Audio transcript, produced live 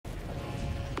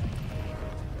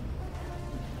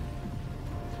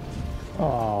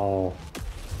Oh.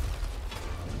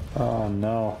 Oh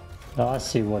no. I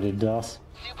see what he does.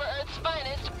 Super Earth's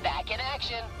finest back in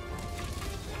action.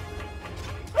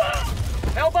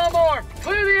 Hellbomb arm!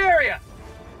 Clear the area!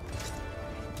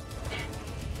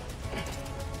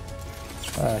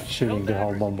 Shooting the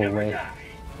hell bomb away.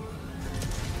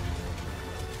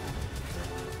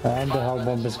 And the hell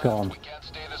bomb is gone. We can't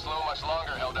stay this low much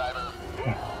longer, Helldiver.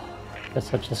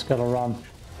 Guess I just gotta run.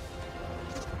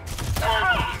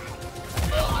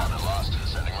 Helldiver lost.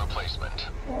 Sending replacement.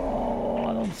 Oh,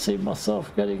 I don't see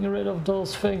myself getting rid of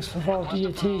those things without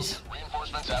EATs.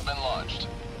 Reinforcements have been launched.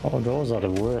 Oh, those are the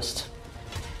worst.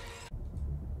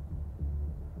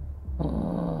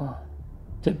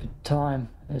 Tibit time.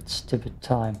 It's Tibit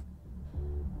time.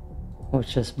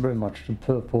 Which is pretty much the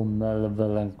purple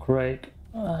Melevalon Creek.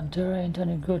 And there ain't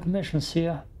any good missions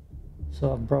here.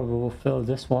 So I probably will fill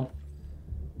this one.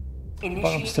 But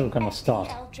I'm still gonna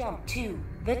start. Jump to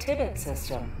the Tibit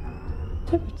system.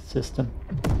 Tibit system.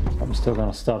 I'm still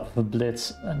gonna start with a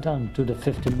blitz and then do the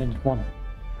 50-minute one.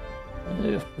 And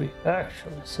if we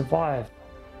actually survive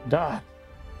that,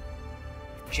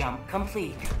 Jump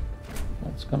complete.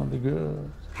 that's gonna be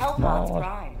good. Hellbots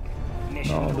primed.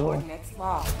 Mission no. coordinates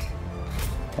locked.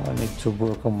 I need to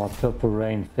work on my purple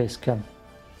rain face cam.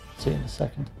 See you in a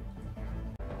second.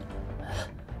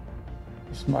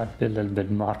 This might be a little bit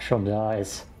much on the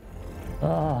eyes.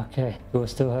 Ah, okay. Do I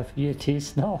still have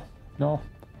EATs? No. No.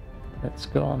 It's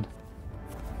gone.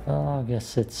 I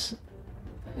guess it's...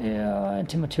 yeah,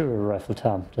 anti-material rifle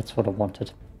time. That's what I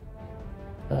wanted.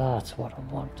 That's what I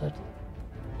wanted.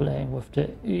 Playing with the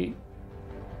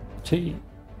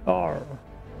ETR.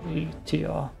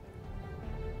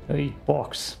 Eat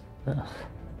box.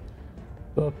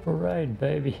 Purple rain,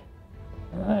 baby.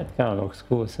 That kind of looks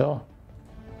cool as hell.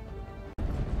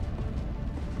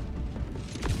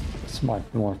 This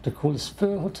might be one of the coolest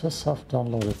filters I've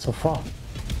downloaded so far.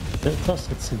 Filters,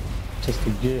 it's just a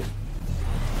gift.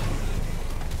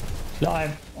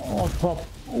 Climb on top.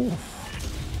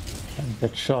 Oof. And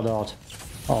get shot out.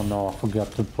 Oh no, I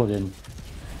forgot to put in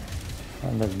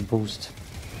a little boost.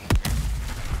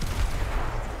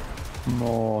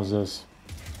 Moses.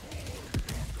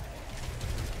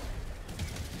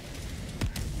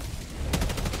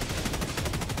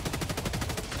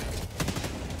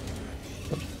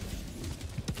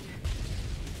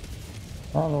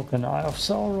 Oh look, an Eye of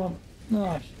Sauron.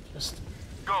 No, just...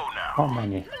 Go now. how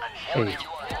many? 8.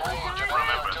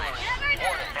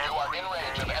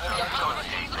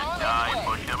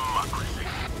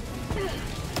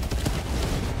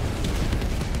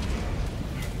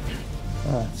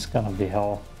 It's gonna be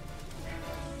hell.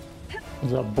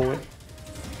 What's up, boy?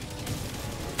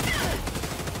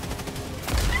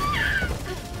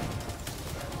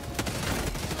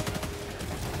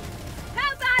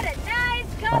 How about a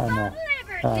nice cup Oh no. of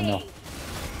liberty? Oh no.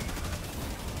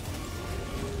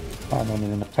 I don't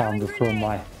even have time to throw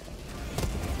my...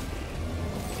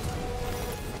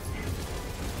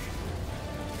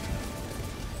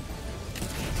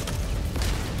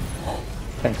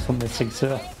 Thanks for missing,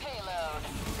 sir.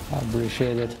 I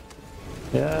appreciate it.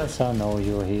 Yes, I know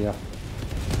you're here.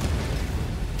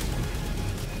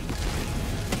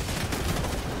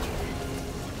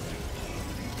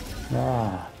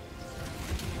 Ah.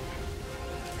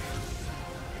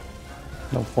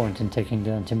 No point in taking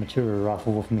the anti-material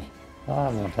rifle with me. I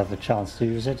won't have a chance to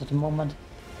use it at the moment.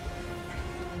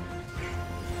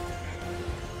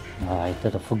 I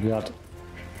did I forgot.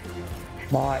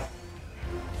 My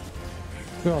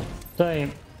god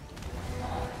damn.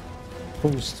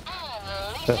 Boost.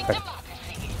 Perfect.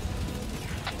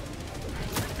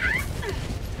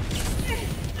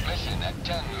 Mission at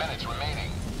 10 minutes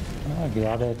remaining. I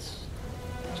got it.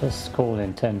 Just call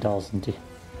in 10,000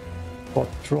 bot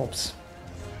drops.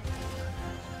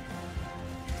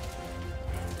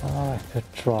 I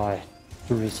could try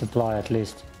to resupply at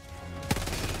least.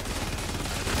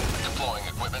 Deploying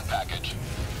equipment package.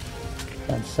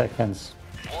 10 seconds.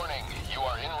 Warning, you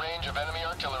are in range of enemy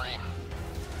artillery.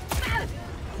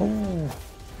 Ooh.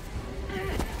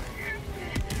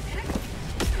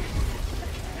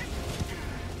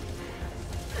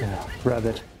 Yeah, grab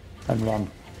it and run.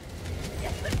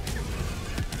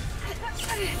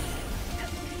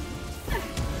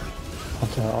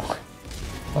 What the hell?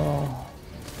 Oh.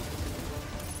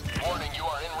 Warning, you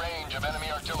are in range of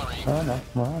enemy artillery. Oh no,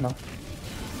 oh no.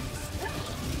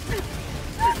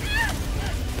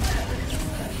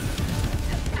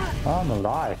 I'm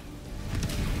alive.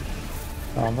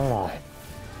 I'm alive.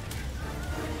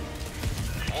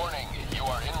 Warning, you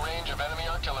are in range of enemy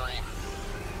artillery.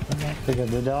 I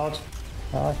figured it out.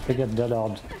 I figured that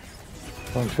out.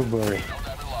 Don't you worry.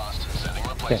 Helldiver lost. Sending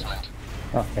replacement.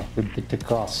 Okay, we beat the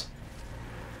cars.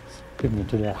 Give me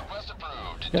to that. Request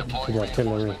approved. Get me to Deploying the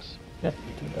artillery. reinforcements. Get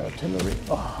me to the artillery.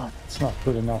 Oh, that's not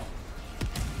good enough.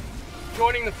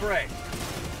 Joining the fray.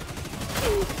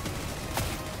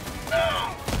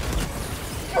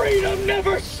 Freedom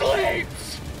never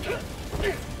sleeps!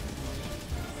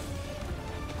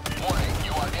 Warning,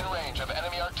 you are in range of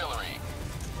enemy artillery.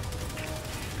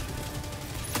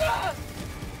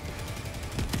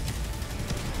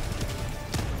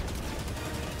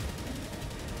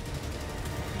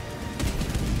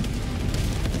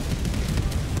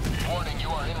 Warning, you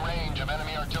are in range of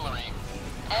enemy artillery.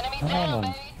 Enemy down,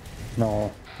 baby.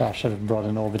 No, I should have brought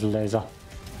an orbital laser.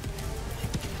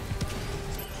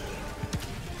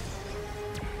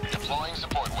 Deploying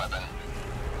support weapon.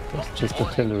 There's just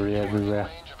artillery everywhere.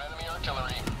 Range of enemy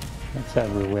artillery. It's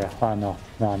everywhere. I know.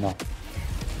 I know.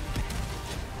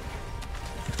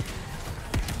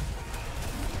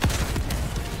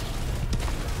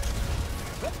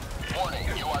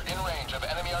 Warning, you are in range of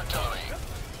enemy artillery.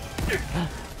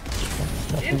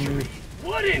 Injury?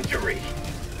 What injury?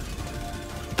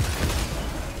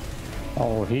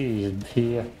 Oh, he's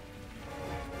here.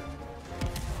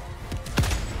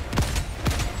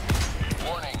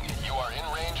 Warning, you are in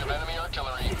range of enemy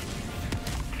artillery.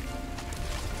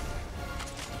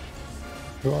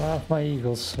 Do I have my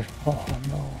eagles? Oh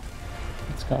no.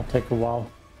 It's gonna take a while.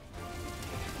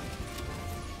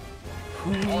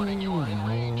 Warning, you are in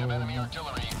range of enemy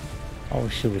artillery. I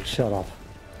wish you would shut up.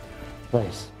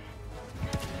 Please.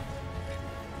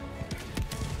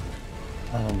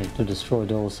 I don't need to destroy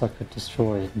those, I could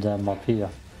destroy them up here.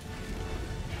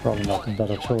 Probably not a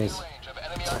better choice. You are in range of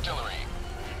enemy artillery.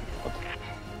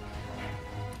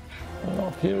 I'm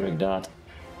not hearing that.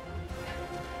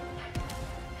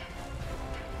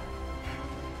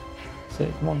 Say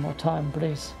it one more time,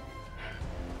 please.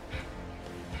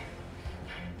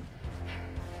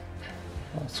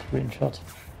 A screenshot.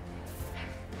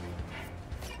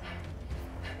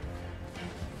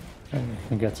 And we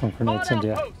can get some grenades in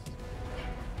there.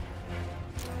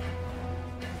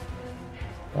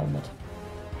 Damn it.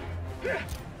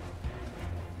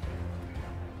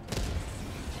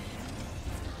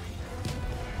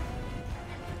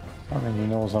 I mean, he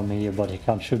knows I'm here, but he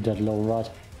can't shoot that low, right?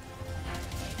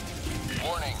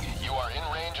 Warning, you are in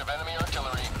range of enemy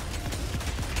artillery.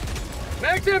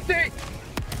 Mag's empty!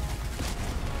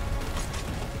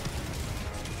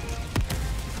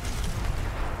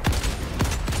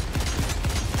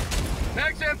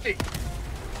 Mag's empty!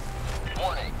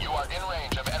 Warning, you are in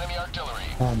range of enemy artillery.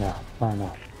 I know, I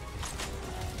know.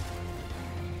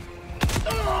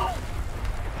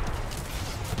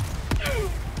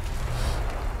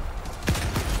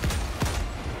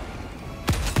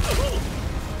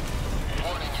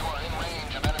 Warning, you are in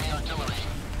range of enemy artillery.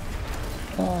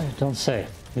 Oh, you don't say.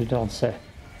 You don't say.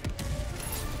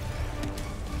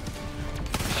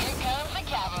 Here comes the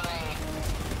cavalry.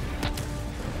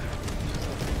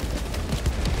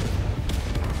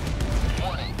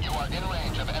 Warning, you are in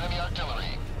range of enemy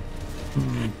artillery.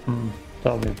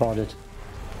 Tell me about it.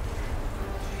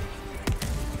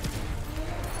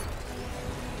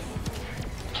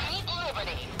 Keep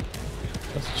liberty.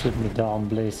 Just shoot me down,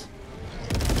 please.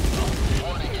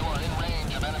 Warning, you are in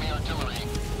range of enemy artillery.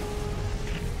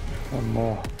 One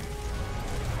more.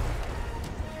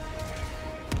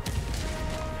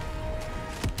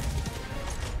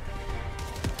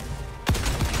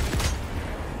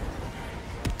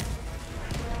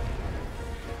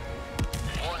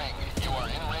 Warning, you are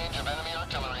in range of enemy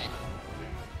artillery.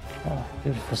 Oh,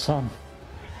 beautiful sun.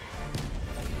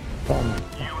 Done.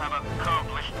 You have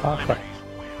accomplished Okay. liberty's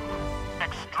will.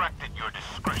 Extracted your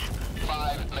discretion.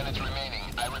 5 minutes remaining.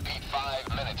 I repeat, 5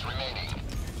 minutes remaining.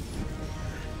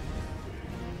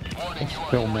 Warning, you are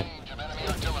kill in me. range of enemy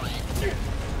artillery.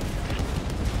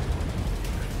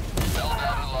 Bell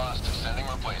down lost. Sending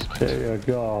replacement. There you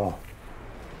go.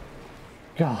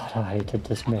 God, I hated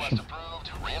this mission. Request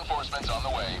approved. Reinforcements on the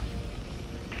way.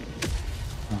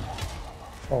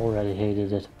 Already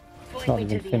hated it. It's not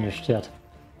even finished yet.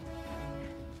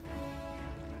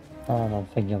 I don't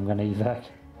think I'm gonna evac.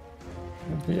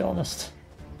 To be honest.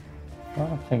 I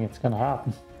don't think it's gonna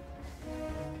happen.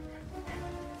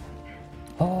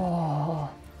 Oh.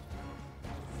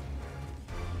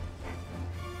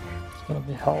 It's gonna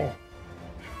be hell.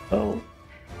 Oh.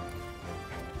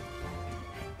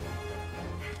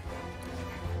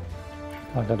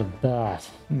 I got a bad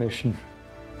mission.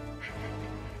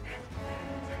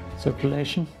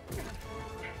 Circulation.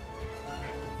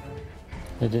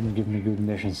 They didn't give me good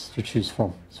missions to choose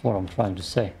from, that's what I'm trying to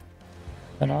say.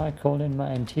 Can I call in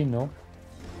my NT? No.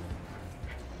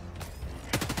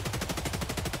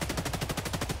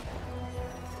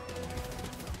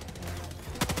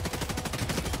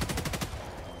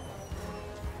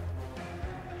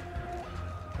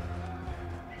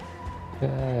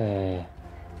 Okay.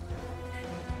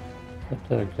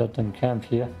 Got a goddamn camp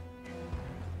here.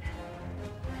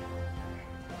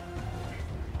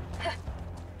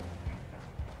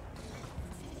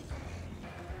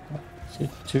 See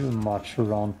too much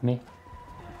around me.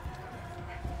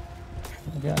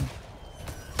 Again.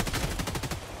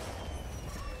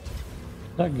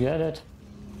 I get it.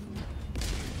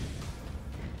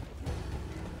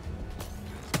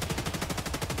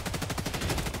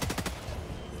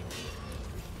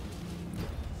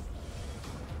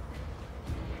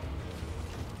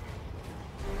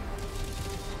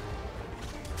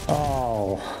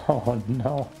 Oh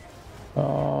no.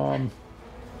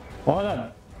 Well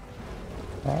then.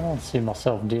 I don't see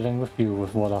myself dealing with you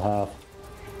with what I have.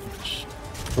 Just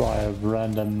try a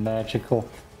random magical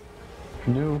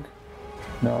nuke.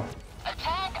 No.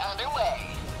 Attack underway.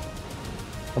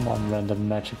 Come on, random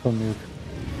magical nuke.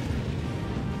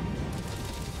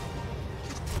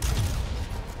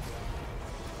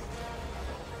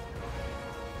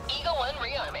 Eagle 1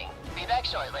 rearming. Be back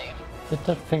shortly. Did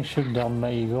that thing shoot down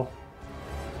my eagle?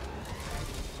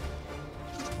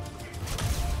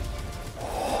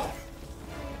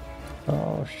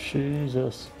 Oh,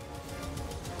 Jesus.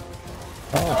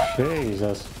 Oh,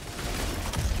 Jesus.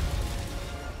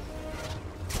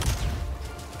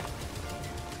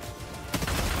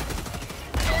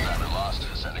 Helldiver lost.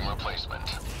 Sending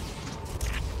replacement.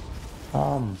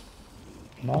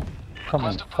 Not coming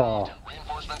Request far. approved.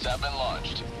 Reinforcements have been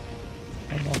launched.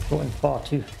 I'm not going far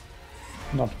too.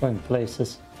 Not going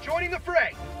places. Joining the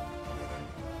fray.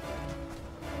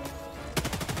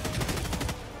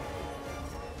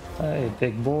 Hey,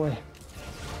 big boy.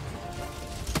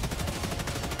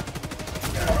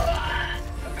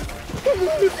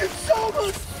 It's so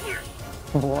much.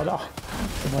 Water.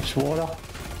 Too much water.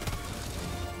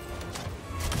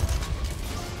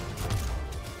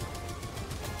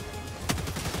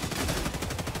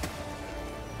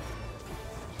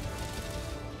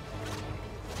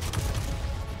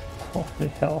 Holy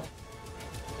hell.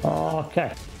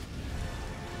 Okay.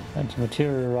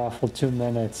 Anti-material rifle, 2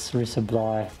 minutes,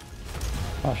 resupply.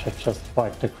 I should just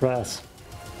fight the grass.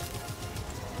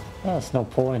 There's no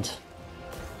point.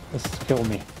 Just kill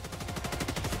me.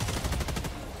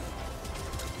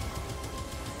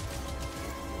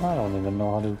 I don't even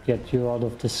know how to get you out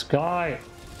of the sky.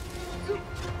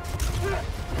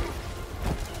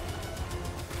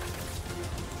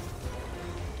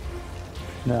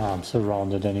 No, I'm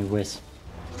surrounded anyways.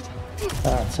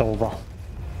 That's over.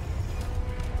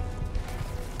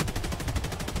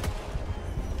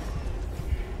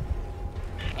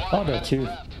 Oh, that's you.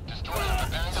 Destroyer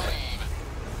preparing to leave.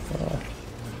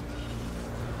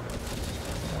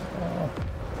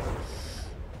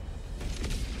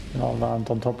 I'll land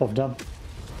on top of them.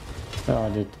 I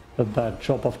did a bad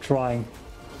job of trying.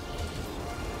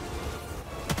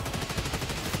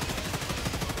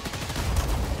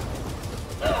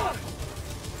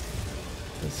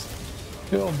 Just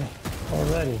kill me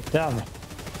already, damn it.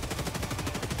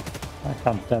 I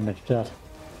can't damage that.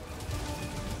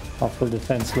 I'm full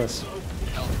defenseless.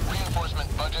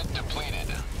 Reinforcement budget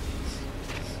depleted.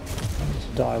 I need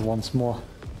to die once more.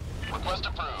 Request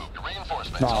approved.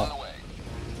 Reinforcements No. on the way.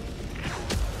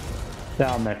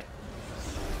 Damn it.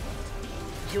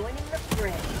 Joining the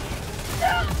fray.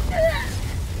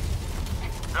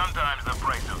 Sometimes the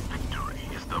price of victory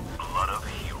is the blood of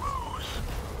heroes.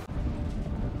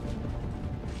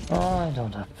 I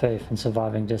don't have faith in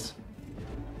surviving this.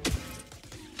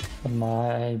 But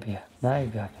maybe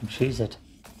I can cheese it.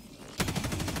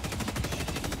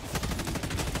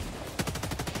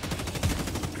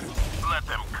 Let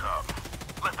them come.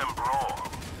 Let them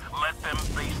brawl. Let them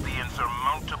face the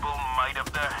insurmountable might of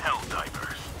the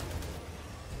Helldivers.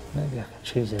 Maybe I can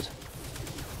cheese it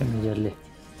immediately.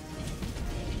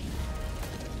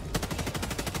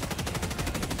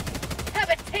 Have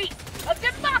a taste of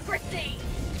democracy!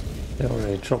 They're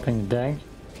already dropping the tank.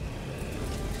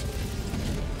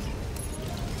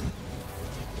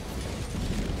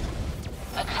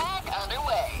 Attack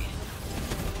underway.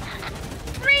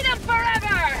 Freedom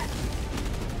forever!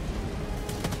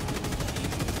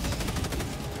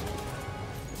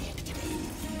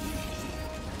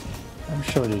 I'm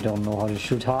sure they don't know how to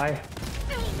shoot high.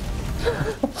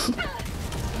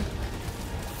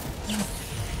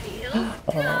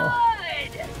 Feels good!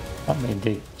 I mean,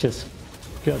 they just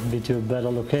got me to a better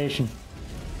location.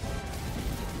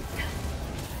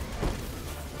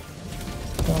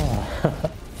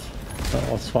 Oh.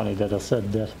 That was funny that I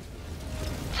said that.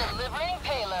 Delivering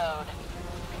payload.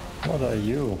 What are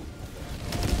you?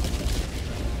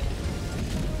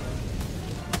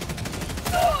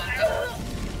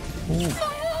 Ooh.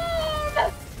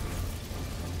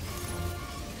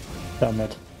 Damn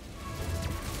it.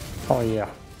 Oh yeah,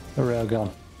 a railgun.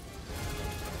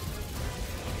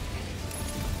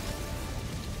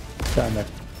 Damn it.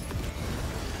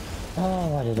 Oh,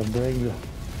 why did I break you?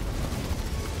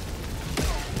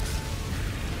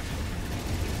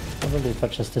 I believe I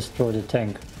just destroyed the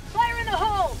tank. Fire in the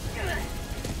hole!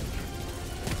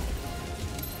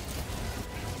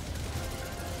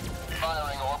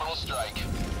 Firing orbital strike.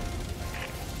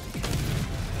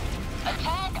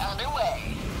 Attack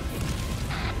underway.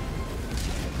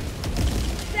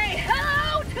 Say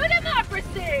hello to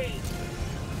democracy!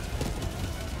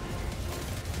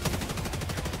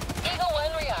 Eagle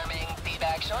 1 rearming. Be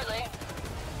back shortly.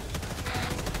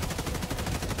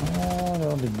 Oh, the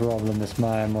only problem is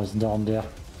my ammo's down there.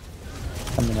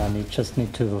 I mean, I just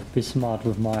need to be smart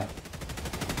with my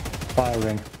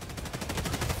firing.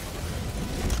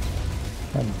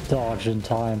 And dodge in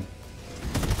time.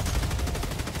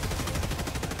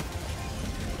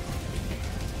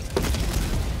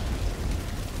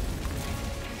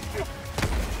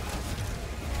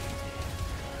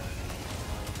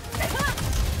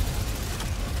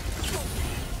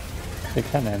 They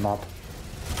can aim up.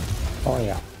 Oh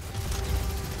yeah.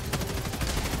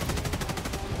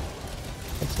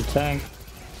 It's a tank.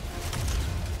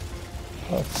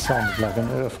 That sounds like an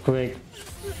earthquake.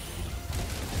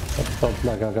 That felt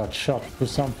like I got shot through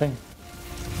something.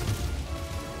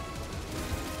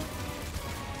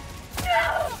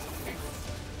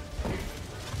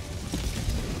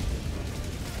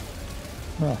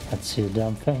 Oh, I can't see a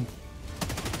damn thing.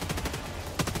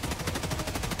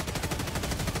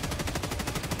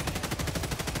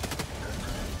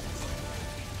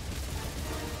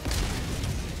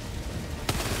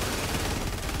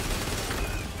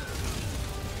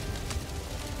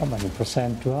 How many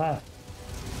percent do I have?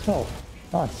 Oh,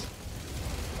 nice.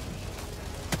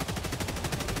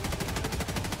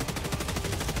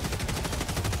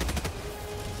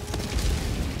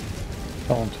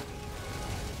 Don't.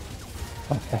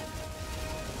 Okay.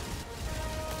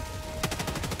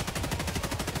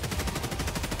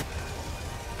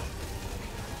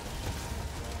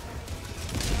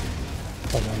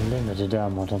 But unlimited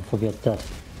ammo, don't forget that.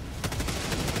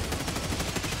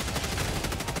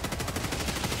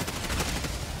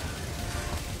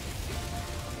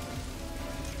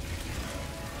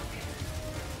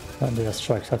 And the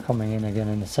strikes are coming in again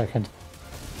in a second.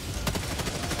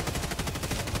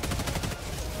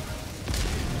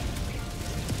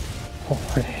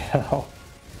 Holy hell.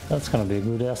 That's gonna be a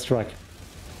good airstrike.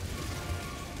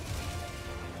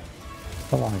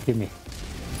 Come on, give me.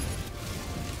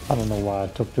 I don't know why I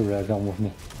took the railgun with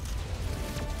me.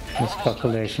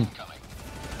 Miscalculation.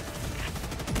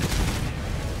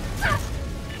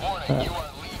 Warning, you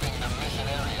are leaving the mission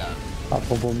area.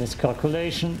 Palpable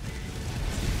miscalculation.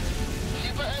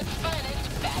 Super Earth's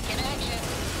finest back in action.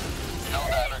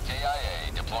 Helldiver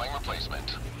KIA deploying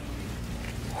replacement.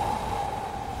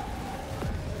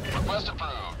 Request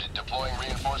approved. Deploying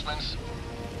reinforcements.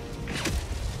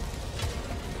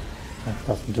 That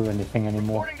doesn't do anything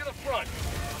anymore. Reporting to the front.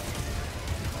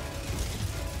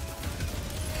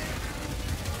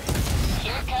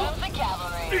 Here comes the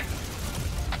cavalry.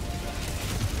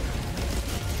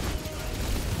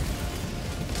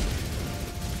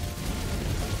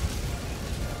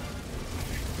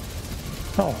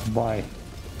 Oh, bye.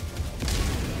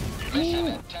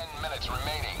 Mission 10 minutes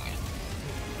remaining.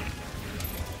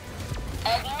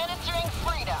 Administering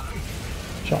freedom.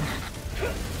 Jump.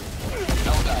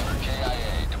 Helldiver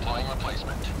KIA deploying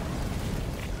replacement.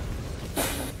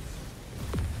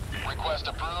 Request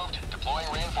approved. Deploying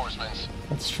reinforcements.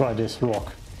 Let's try this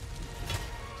rock.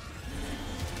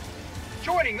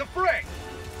 Joining the fray.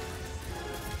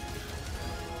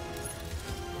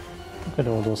 Look at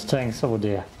all those tanks over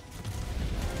there.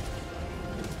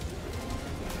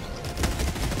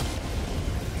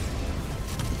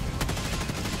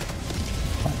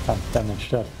 I can't damage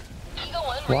that. Eagle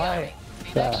 1 Why rearming. Be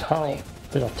the back hell shortly.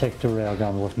 did I take the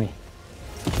railgun with me?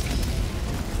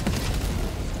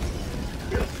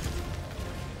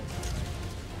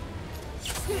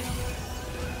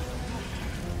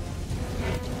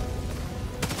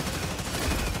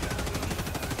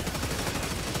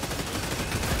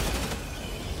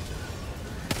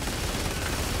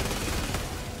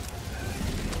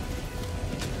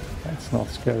 That's not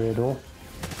scary at all.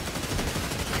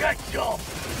 Get some!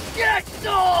 Get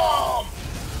some!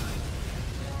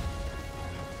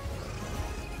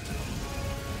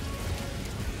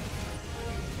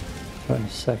 20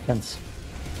 seconds.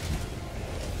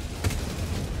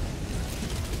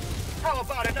 How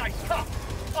about a nice cup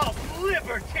of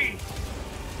liberty?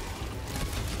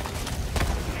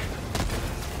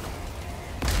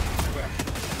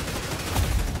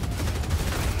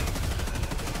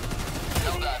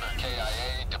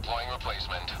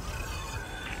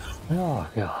 Oh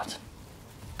god.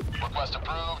 Request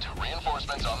approved.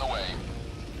 Reinforcements on the way.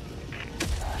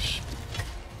 Gosh.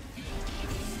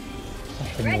 I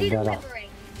should Ready know better. delivering.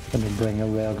 Let me bring a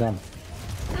railgun.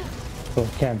 So I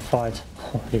can't fight.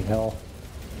 Holy hell.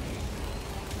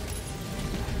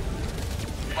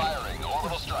 Firing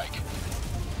orbital strike.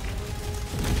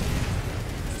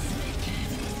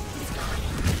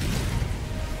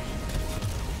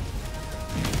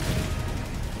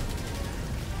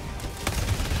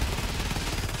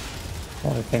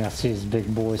 Only thing I see is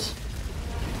big boys.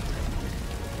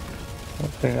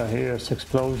 Only thing I hear is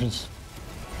explosions.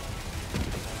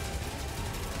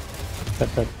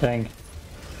 Got that tank.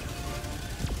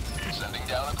 Sending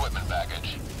down equipment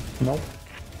package. Nope.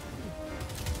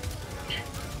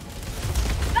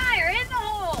 Fire in the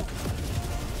hole!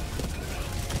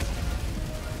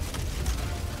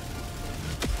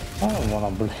 I don't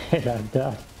wanna play like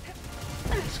that.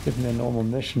 Just give me a normal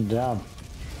mission down.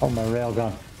 On my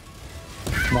railgun.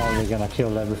 Now we're gonna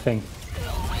kill everything.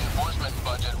 Reinforcement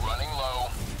budget running low.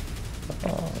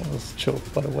 Oh, let's choke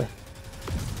by the way.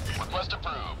 Request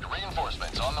approved.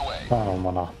 Reinforcements on the way. I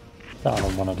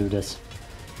don't wanna do this.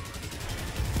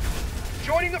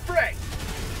 Joining the fray.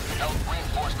 Health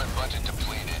reinforcement budget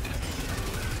depleted.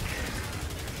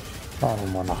 I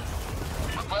don't wanna.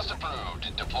 Request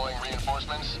approved. Deploying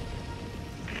reinforcements.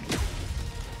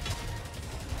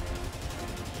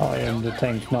 I am the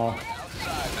tank now.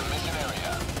 Outside the mission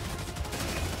area.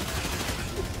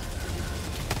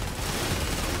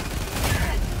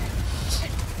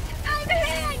 I'm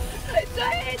hit!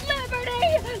 Save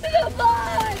liberty! The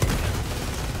bot!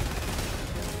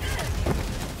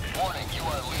 Warning, you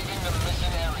are leaving the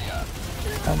mission area.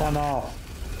 Come on now.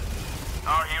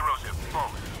 Our heroes have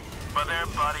fallen, but their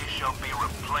bodies shall be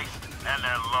replaced and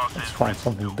their losses Let's find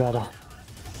something better.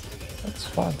 Let's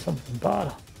find something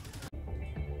better.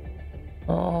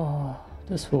 Oh,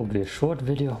 this will be a short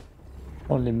video.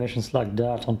 Only missions like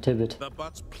that on Tibit. The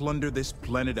bots plunder this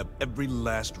planet of every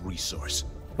last resource.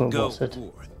 Where Go was it?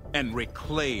 forth and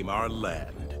reclaim our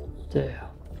land. There.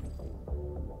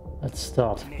 Let's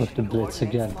start with the Blitz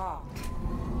again.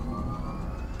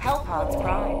 Hellpods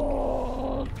prime.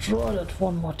 Oh, try that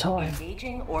one more time.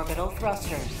 Engaging orbital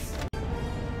thrusters.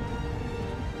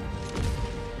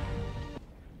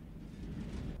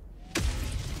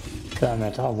 Damn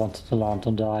it, I wanted to land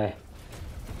and die.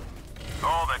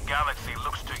 All the galaxy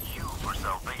looks to you for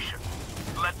salvation.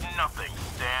 Let nothing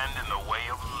stand in the way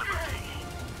of liberty.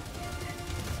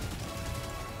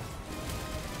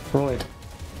 Freud.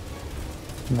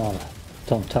 No,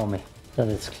 don't tell me that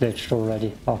it's glitched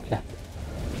already. Okay.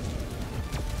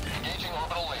 Engaging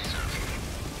orbital laser.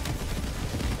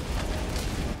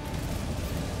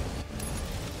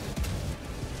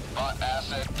 Bot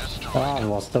asset destroyed. That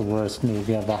was the worst nuke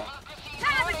ever.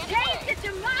 Have a taste of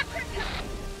democracy!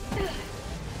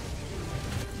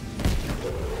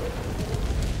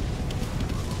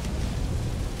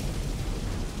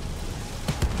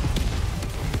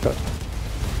 Good.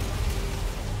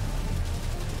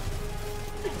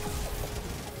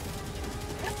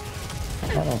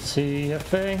 I don't see a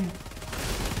thing.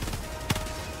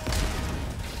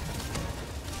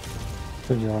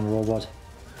 Pretty on robot.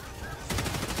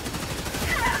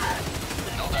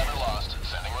 No data lost.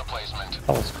 Sending replacement.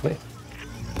 That was quick.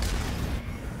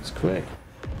 It's quick.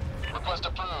 Request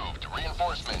approved.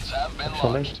 Reinforcements have been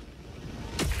Actually. launched.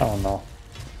 Oh no.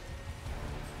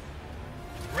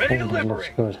 Ready Oh, that looks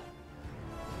delivering. good.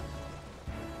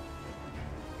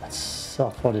 I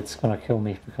thought it's gonna kill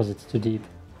me because it's too deep.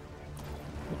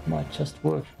 It might just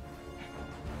work.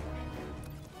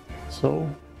 So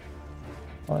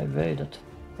I evaded.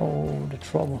 Oh, the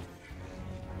trouble.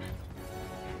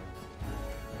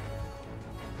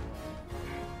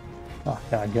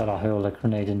 Okay, I gotta hurl a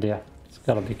grenade in there. It's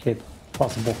gotta be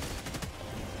possible.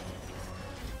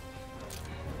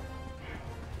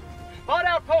 Bot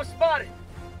outpost spotted.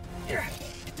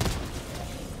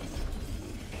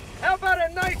 How about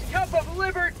a nice cup of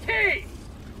liberty?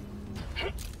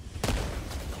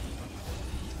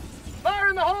 Fire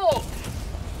in the hole!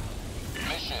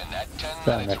 Mission at 10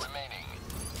 Damn minutes it. remaining.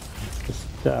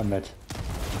 Just damn it.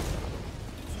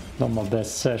 Not my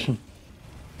best session.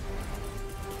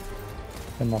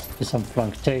 There must be some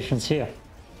fluctuations here.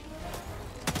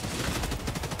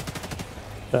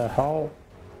 The hell?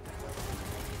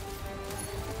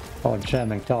 Oh,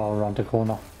 jamming tower around the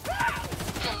corner.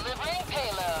 Delivering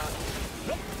payload.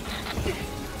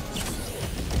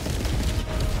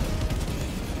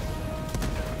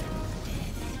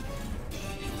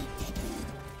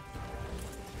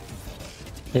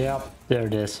 Yep, there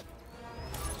it is.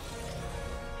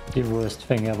 The worst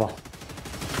thing ever.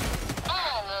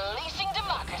 Unleashing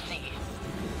democracy.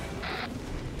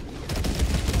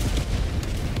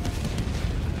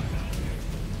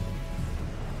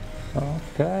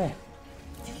 Okay.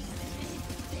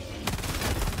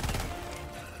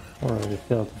 Already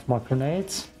filled with my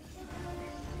grenades.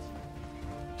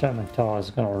 Jamming tower is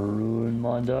gonna ruin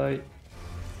my day.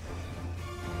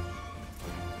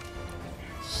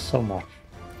 So much.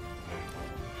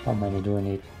 How many do I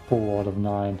need? 4 out of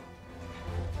 9.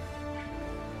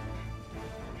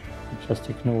 Just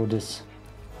ignore this.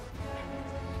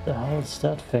 The hell is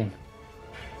that thing?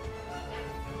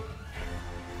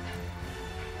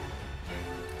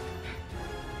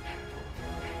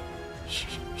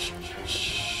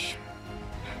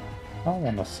 I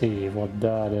wanna see what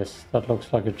that is. That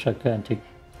looks like a gigantic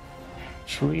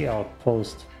tree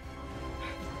outpost.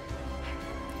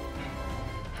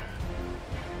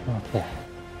 Okay.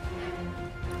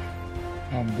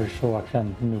 I'm pretty sure I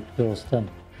can nuke those then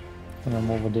when I'm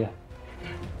over there.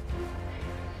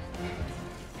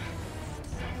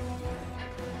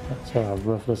 That's a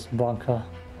worthless bunker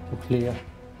to clear.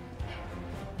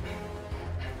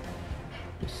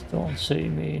 Just don't see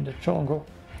me in the jungle.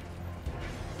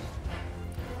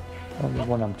 Only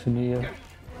when I'm too near.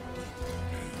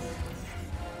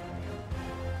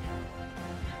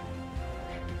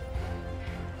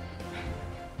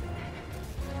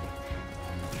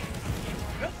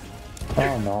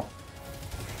 Oh no.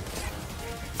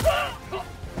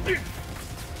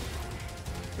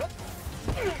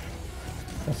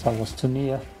 Guess I was too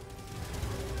near.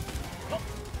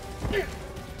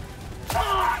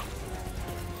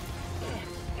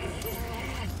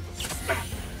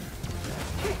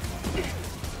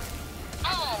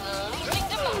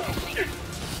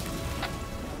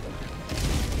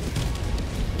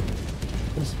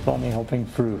 Just bunny hopping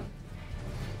through.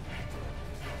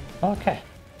 Okay.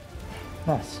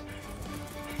 Nice.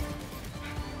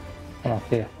 Come up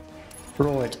here.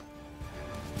 Throw it.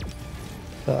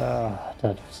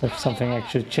 That if something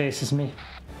actually chases me,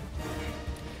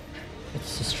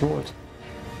 it's destroyed.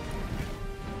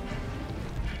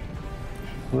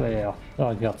 Well,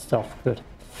 I got stuff. Good.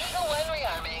 Eagle 1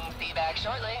 rearming. Be back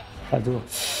shortly. I do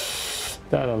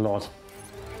that a lot.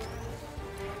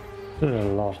 Do it a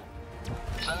lot.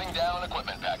 Sending down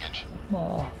equipment package.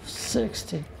 Oh,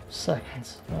 60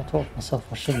 seconds. I told myself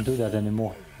I shouldn't do that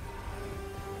anymore.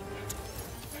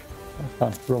 I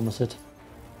can't promise it.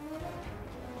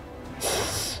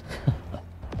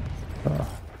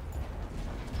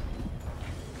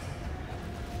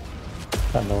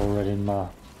 Kind of already in my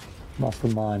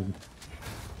mastermind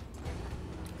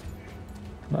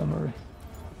memory.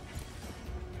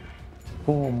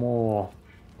 4 more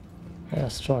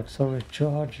airstrikes are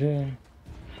recharging.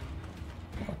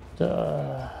 What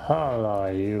the hell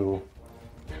are you?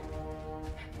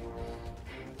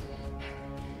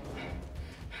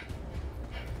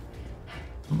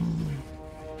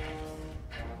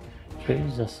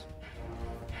 Jesus.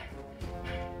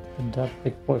 In that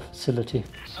big boy facility.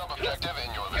 Sub-objective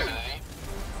in your vicinity.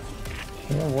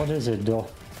 Yeah, what is it though?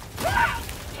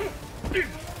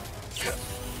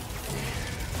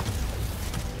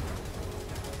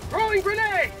 Throwing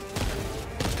grenade!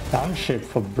 Gunship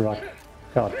for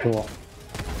door.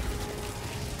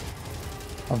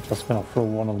 I'm just gonna throw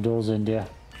one of those in there.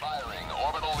 Firing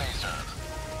orbital laser.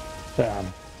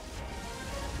 Bam.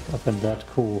 Look at that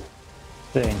cool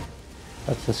thing.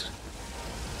 That's this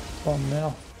one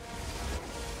now.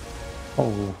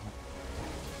 Oh.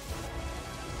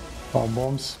 Power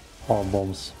bombs. Power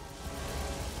bombs.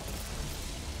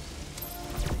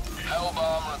 Hell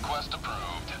bomb request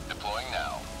approved. Deploying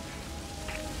now.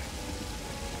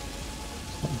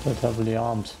 Not that heavily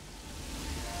armed.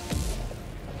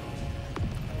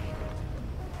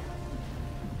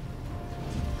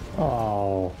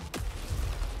 Oh.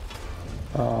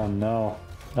 Oh no.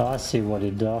 Now I see what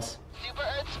it does. Super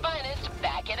Earth's finest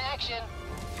back in action.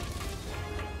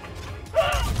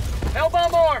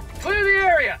 Hellbomb armed! Clear the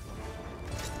area!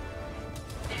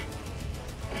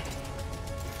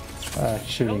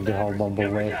 Shooting the hell bomb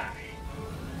away.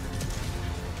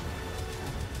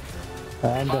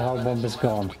 And the hell bomb is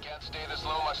gone. We can't stay this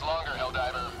low much longer,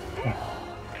 Helldiver.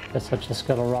 Guess I just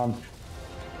gotta run.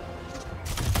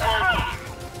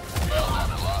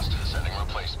 Helldiver lost. Sending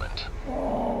replacement.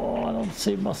 Oh, I don't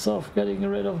see myself getting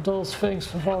rid of those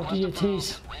things without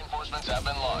EATs. Reinforcements have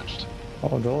been launched.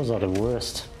 Oh, those are the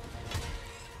worst.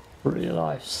 Real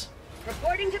lives.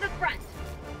 Reporting to the front.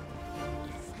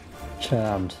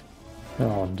 Jammed.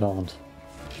 Oh, don't.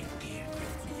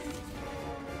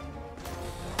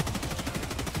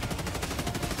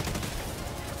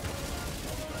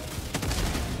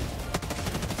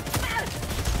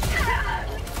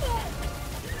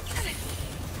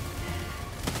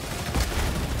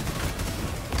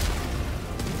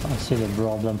 I see the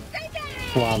problem.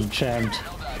 Well, I'm jammed.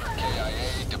 Helldiver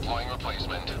Deploying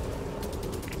replacement.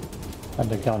 And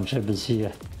the gunship is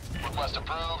here. Request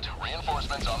approved.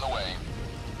 Reinforcements on the way.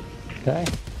 Okay.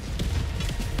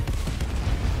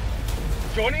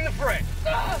 Joining the fray.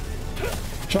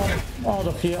 Jump out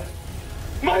of here.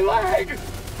 My leg!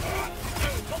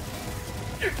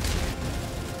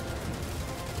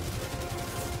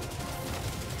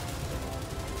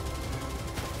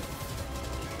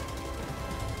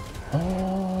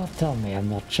 Oh, tell me I'm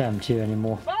not jammed here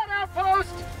anymore. Bot outpost!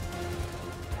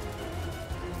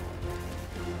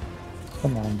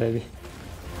 Come on, baby.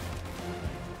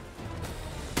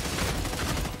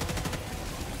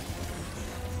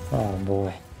 Oh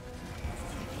boy.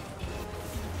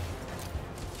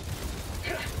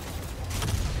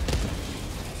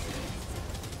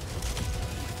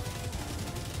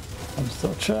 I'm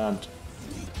still jammed.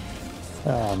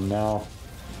 Oh no.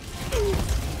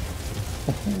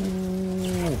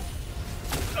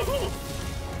 Oh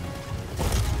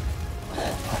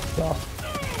my god.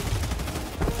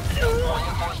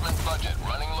 Reinforcement budget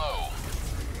running low.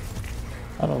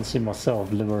 I don't see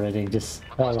myself liberating this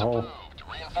hellhole. Approved.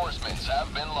 Reinforcements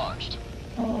have been launched.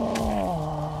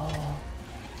 Oh.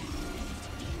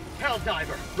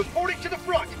 Helldiver, reporting to the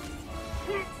front!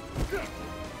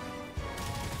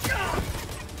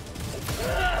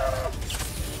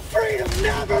 Freedom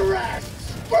never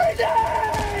rests!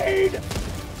 Grenade!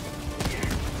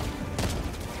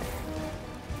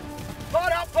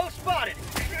 Bot outpost spotted!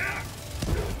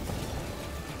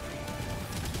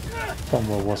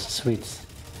 Somewhere was sweet.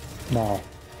 No.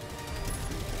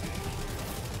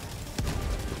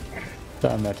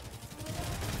 Damn it.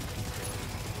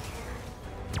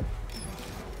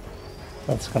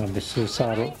 That's gonna be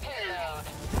suicidal.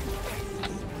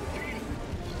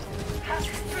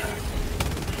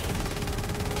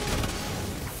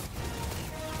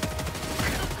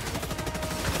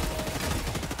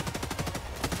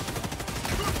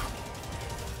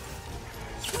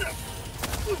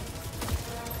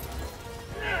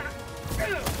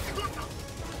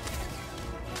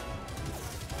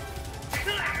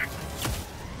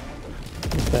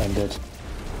 Bandit.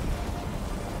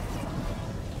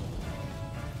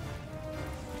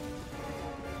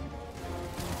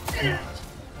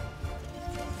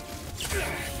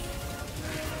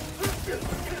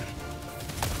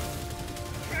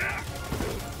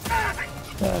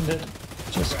 Bandit,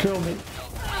 just kill me.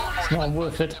 It's not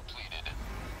worth it.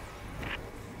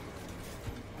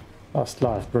 Last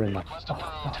life bringer.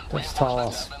 Oh, those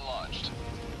towers.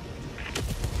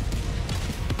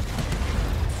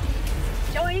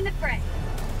 Join the fray.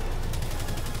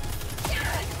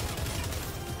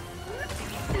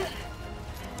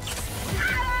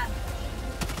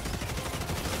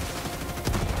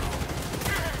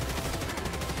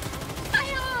 My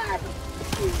arm!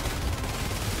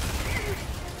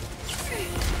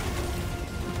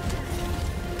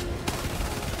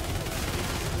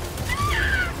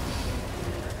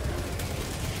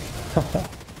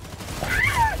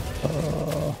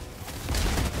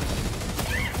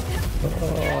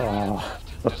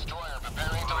 Destroyer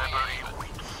preparing to engage.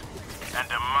 And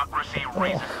democracy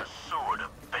raises a sword of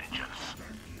vengeance.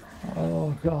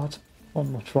 Oh god,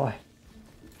 one more try.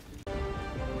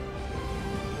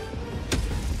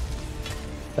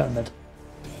 Damn it.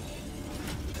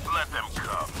 Let them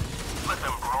come. Let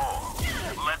them brawl.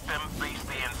 Let them face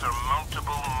the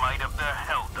insurmountable might of the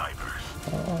Helldivers.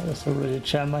 Oh, there's already a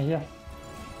jammer here.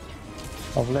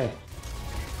 Lovely.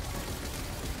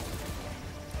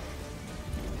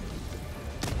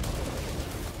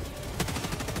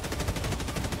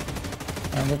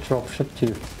 And the dropship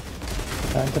too.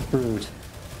 And the brood.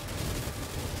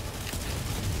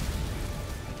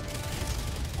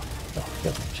 Oh,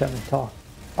 get the jamming car.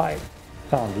 I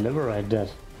can't liberate that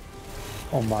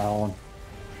on my own.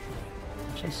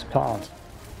 Just can't.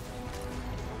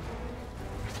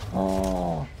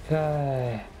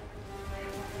 Okay.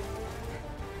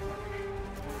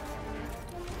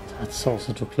 That's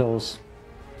also too close.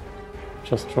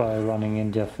 Just try running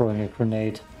in there, throwing a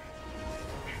grenade.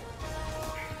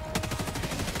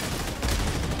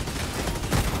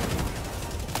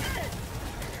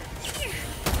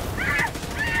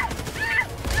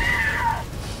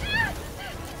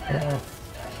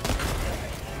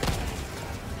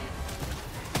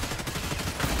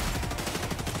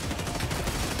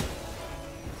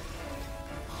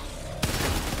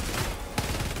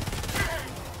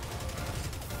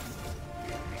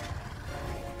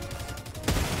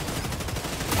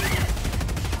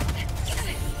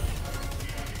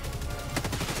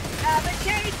 Have a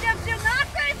taste of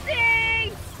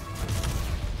democracy!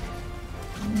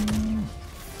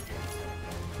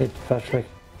 Hit Patrick.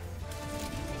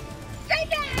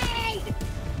 Grenade!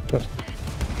 Good.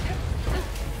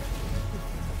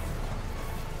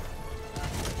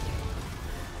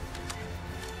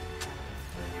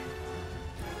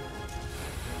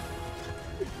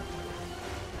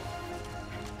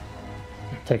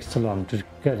 It takes too long to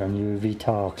get a new UV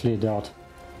tower cleared out.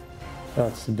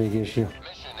 That's the big issue.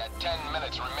 Mission at 10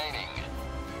 minutes remaining.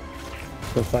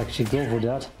 So if I actually go for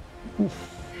that.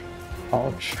 Oof.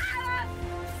 Ouch.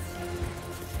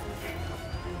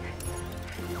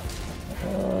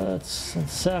 That's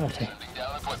insanity. Sending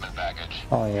down equipment package.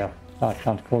 Oh yeah, I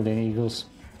can't call in eagles.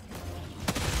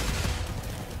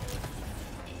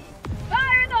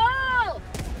 Fire in the hole!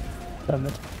 Damn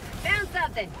it. Found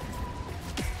something.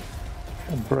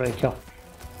 A breaker.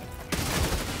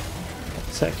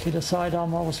 Exactly the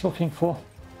sidearm I was looking for.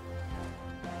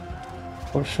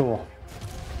 For sure.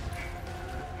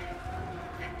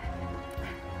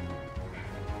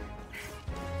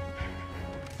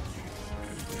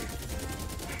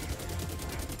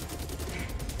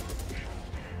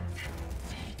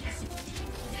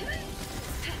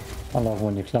 I love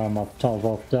when you climb up top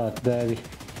of that baby.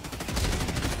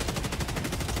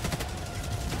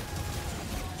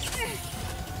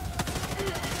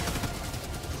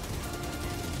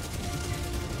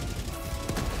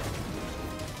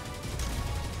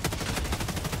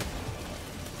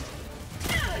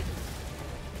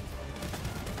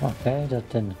 Okay, that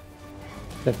didn't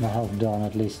get my health down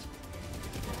at least.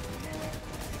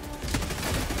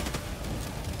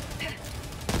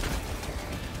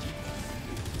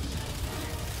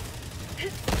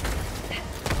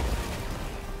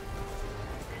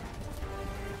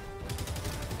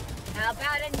 How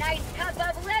about a nice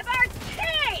cup of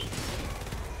liberty?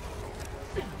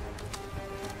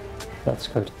 That's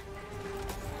good.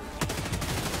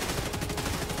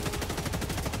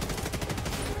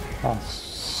 I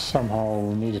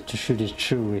somehow needed to shoot it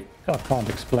through it. I can't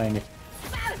explain it.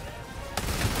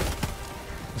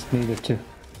 Just needed to.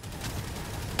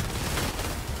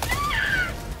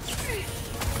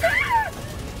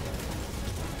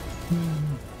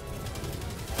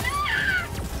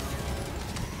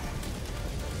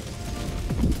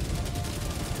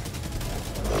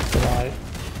 Did I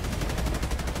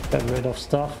get rid of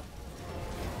stuff?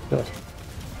 Good.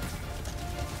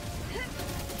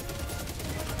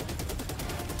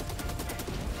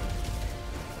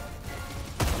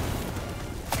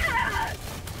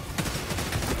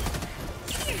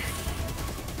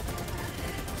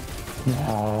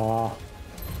 No.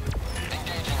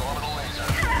 Engaging orbital laser.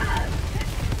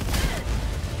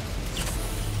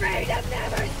 Freedom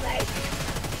never sleeps.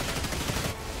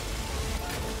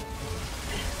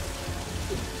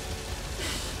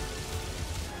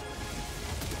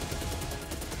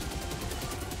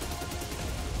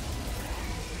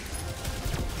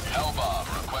 Hellbomb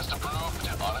request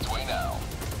approved. On its way now.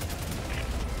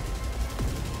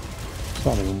 It's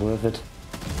not even worth it.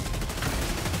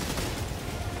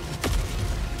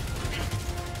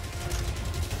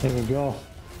 Here we go.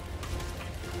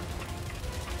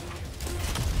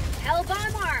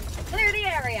 Hellbomb armed. Clear the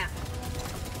area.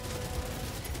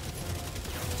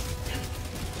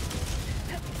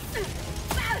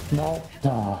 No.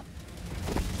 Ah.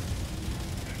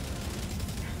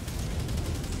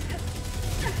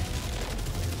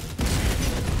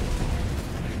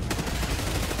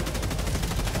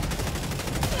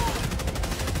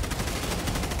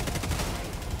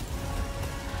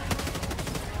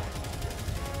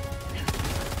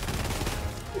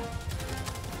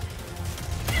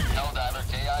 Helldiver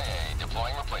KIA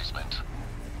deploying replacement.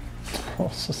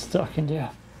 Also stuck in there.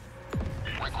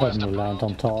 Request Let me land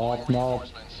on approved. top. Deploying No.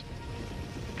 reinforcements.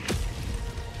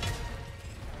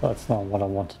 That's not what I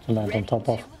wanted to land on top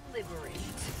of. Liberate.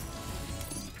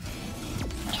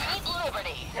 Keep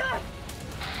liberty.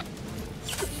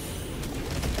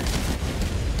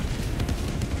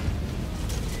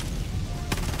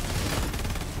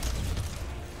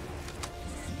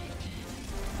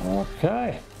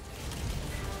 Okay.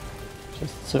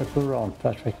 Just circle around,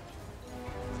 Patrick.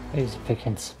 Easy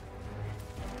pickings.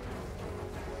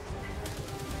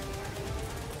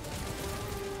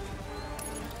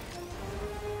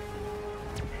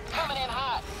 Coming in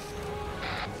hot.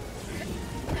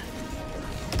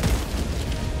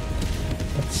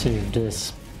 Let's see if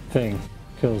this thing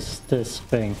kills this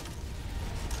thing.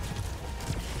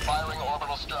 Firing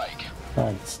orbital strike.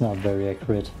 That's not very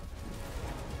accurate.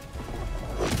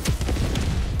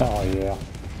 Oh yeah.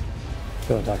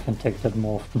 Good, I can take that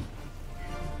more often.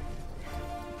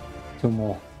 Two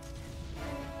more.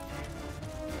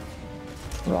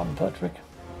 Run, Patrick.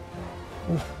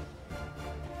 Oof.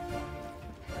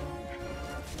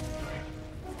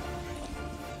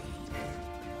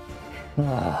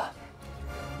 Ah.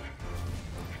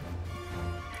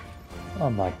 I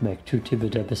might make 2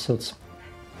 Tibit episodes.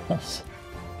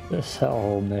 This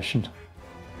whole mission.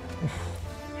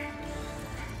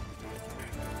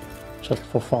 Just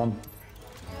for fun.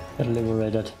 Get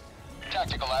liberated.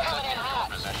 Tactical asset in your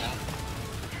position.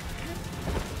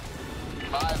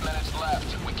 5 minutes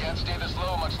left. We can't stay this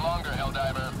low much longer,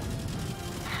 Helldiver.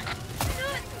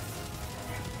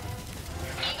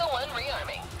 Eagle 1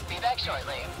 rearming. Be back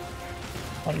shortly.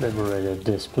 I liberated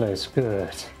this place.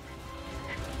 Good.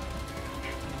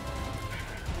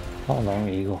 How long,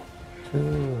 Eagle?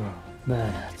 2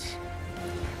 minutes.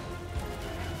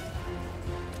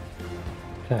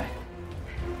 Okay.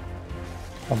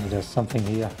 Tell me there's something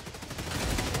here.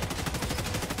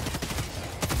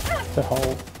 The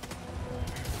hole.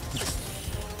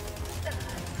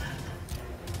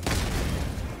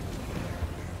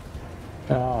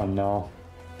 Oh no.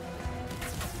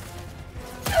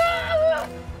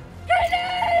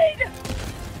 Grenade!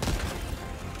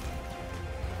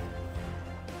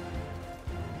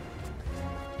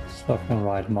 It's looking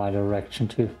right in my direction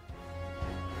too.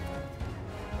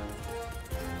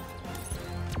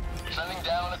 Sending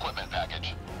down an equipment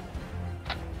package.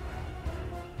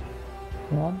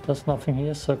 Come on, there's nothing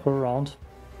here. Circle around.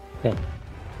 Okay.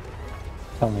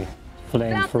 Tell me.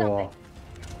 Flamethrower.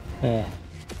 Yeah.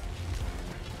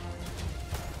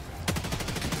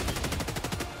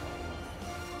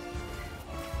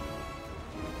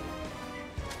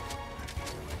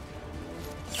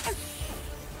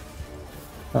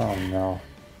 Oh no.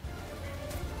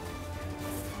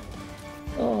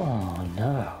 Oh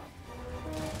no.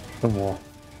 Some more.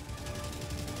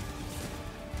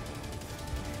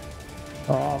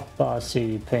 Oh, I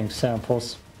see pink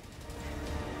samples.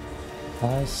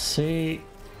 I see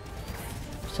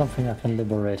something I can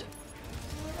liberate.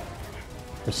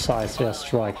 Precise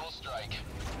airstrike. Strike.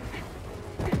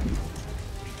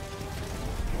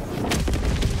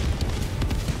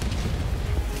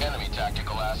 Enemy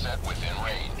tactical asset within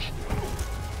range.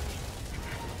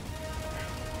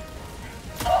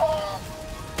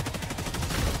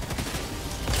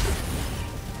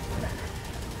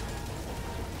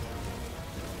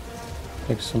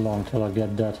 Takes so long till I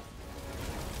get that.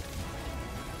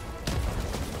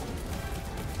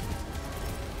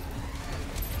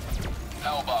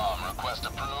 Hellbomb request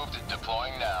approved.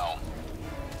 Deploying now.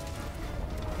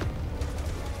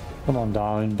 Come on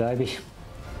down, baby.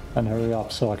 And hurry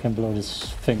up so I can blow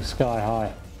this thing sky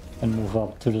high and move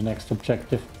up to the next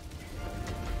objective.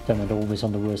 Damn it, always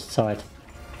on the worst side.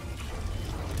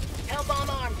 Hellbomb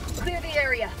armed. Clear the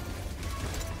area.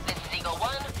 This is Eagle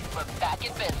 1. We're back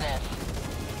in business.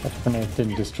 That grenade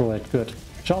didn't destroy it. Good.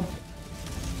 Jump!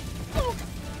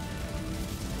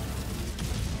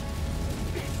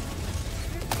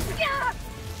 Yeah!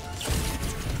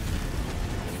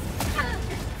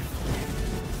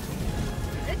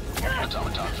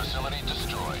 Automaton facility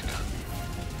destroyed.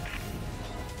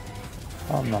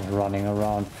 I'm not running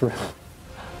around for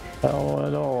hell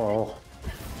at all.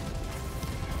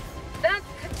 That's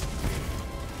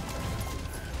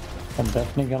I'm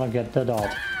definitely gonna get that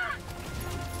out.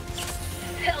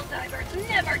 Helldivers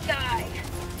never die!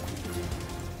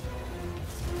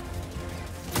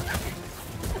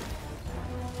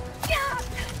 Yeah!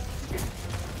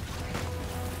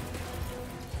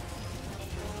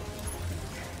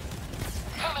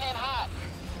 Coming in hot.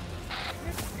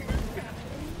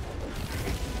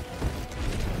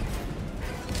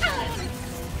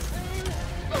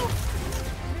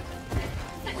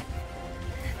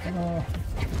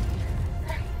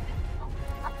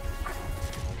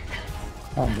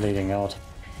 I'm bleeding out.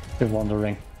 Still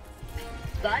wondering.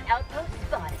 Bot outpost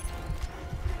spotted.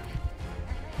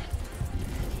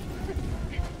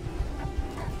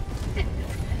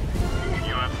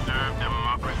 You have served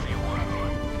democracy well.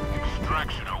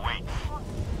 Extraction awaits.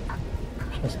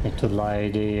 Just need to lie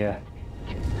there.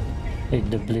 Need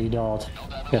the bleed out.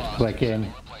 Get back in.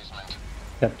 Replacement.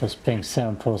 Get those pink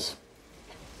samples.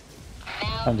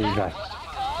 And the guy.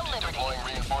 Deploying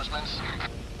reinforcements.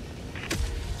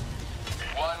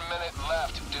 1 minute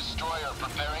left. Destroyer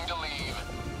preparing to leave.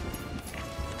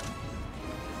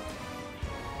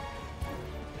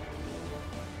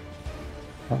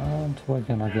 And we're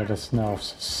gonna get us now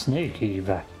sneaky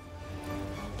back.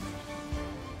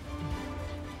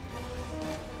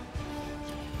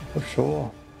 For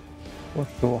sure. For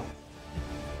sure.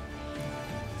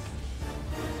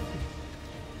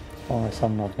 Otherwise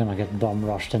I'm not gonna get bomb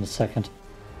rushed in a second.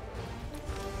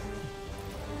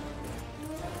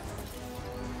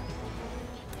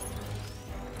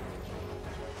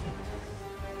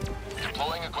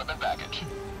 Deploying equipment package.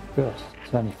 Good.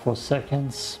 24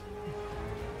 seconds.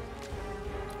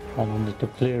 I don't need to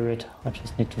clear it. I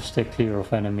just need to stay clear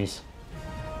of enemies.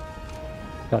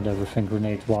 got everything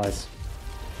grenade-wise.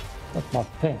 But my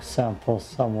pink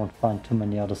samples, I won't find too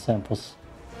many other samples.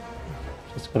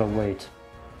 Just gotta wait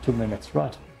 2 minutes,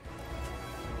 right?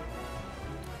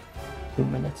 2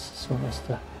 minutes as soon as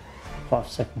the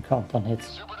 5-second countdown hits.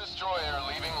 Super Destroyer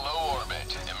leaving low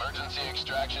orbit. Emergency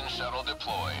extraction shuttle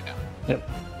deployed. Yep.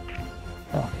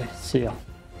 Okay, see ya.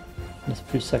 In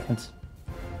 3 seconds.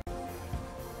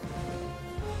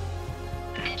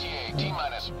 ETA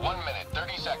T-minus 1 minute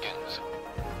 30 seconds.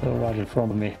 They're right in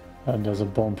front of me, and there's a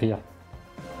bomb here.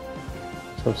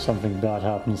 So if something bad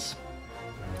happens,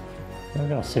 you're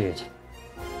gonna see it.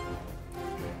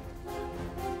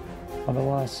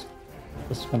 Otherwise,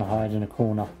 just gonna hide in a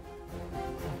corner.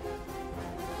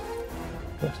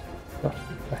 Good, good,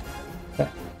 back, back,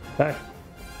 back.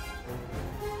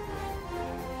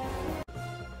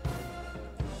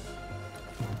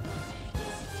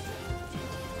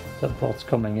 The bot's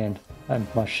coming in, and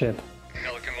my ship.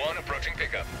 Pelican 1 approaching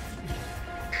pickup.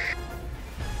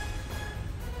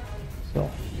 So,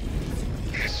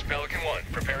 This is Pelican 1,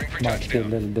 preparing for might be a touchdown.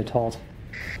 little bit hot.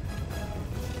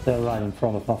 They're right in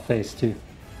front of my face too.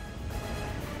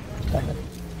 Damn it.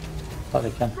 But I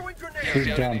can shoot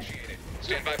Countdown down. initiated.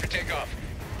 Stand by for takeoff.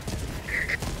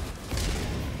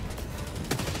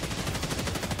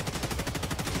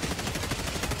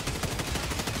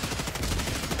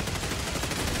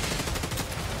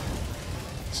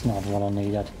 It's not what I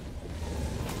needed.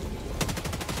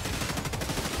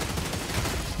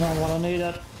 It's not what I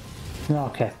needed.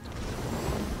 Okay.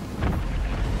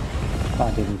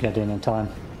 I didn't get in time.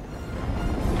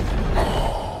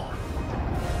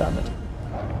 Damn it.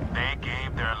 They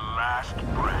gave their last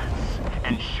breaths,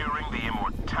 ensuring the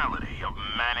immortality of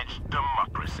managed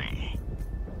democracy.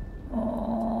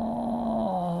 Oh,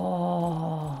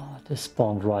 they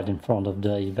spawned right in front of the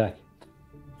evac.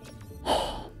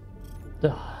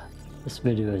 This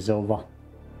video is over.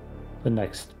 The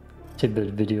next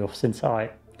Tibit video, since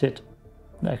I did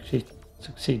actually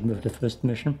succeed with the first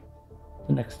mission,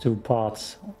 the next 2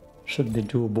 parts should be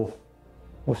doable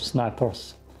with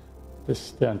snipers. This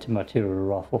is the anti-material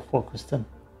rifle focused in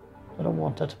that I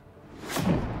wanted.